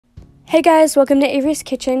Hey guys, welcome to Avery's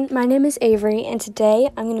Kitchen. My name is Avery, and today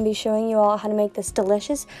I'm going to be showing you all how to make this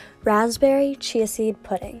delicious raspberry chia seed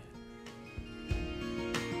pudding.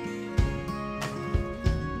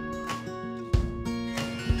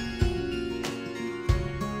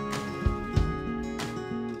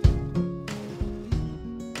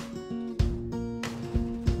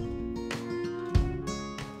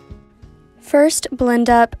 First, blend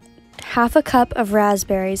up half a cup of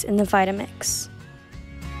raspberries in the vitamix.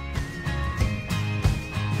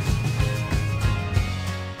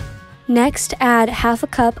 Next, add half a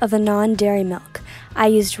cup of a non-dairy milk. I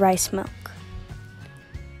used rice milk.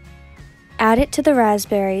 Add it to the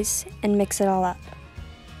raspberries and mix it all up.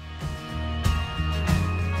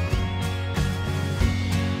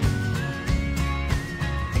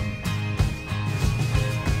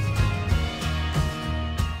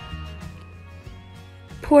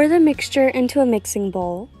 Pour the mixture into a mixing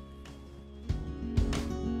bowl.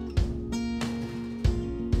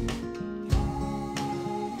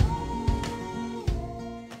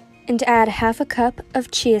 And add half a cup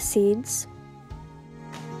of chia seeds,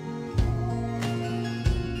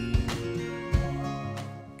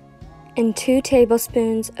 and 2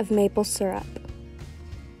 tablespoons of maple syrup.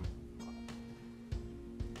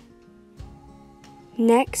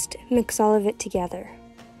 Next, mix all of it together.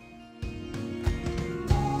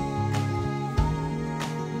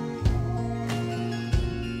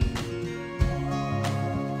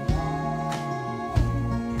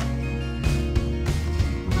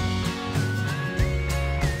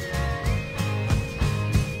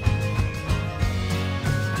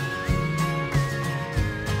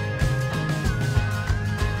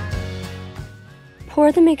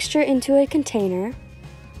 Pour the mixture into a container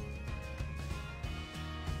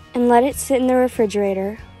and let it sit in the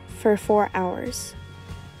refrigerator for 4 hours.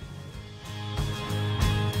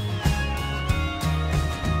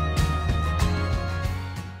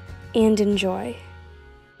 And enjoy.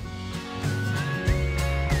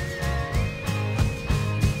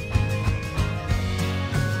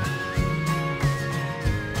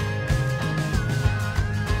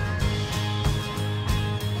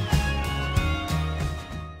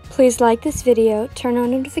 Please like this video, turn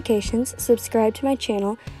on notifications, subscribe to my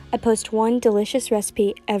channel. I post one delicious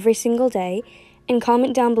recipe every single day, and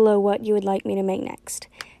comment down below what you would like me to make next.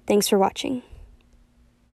 Thanks for watching.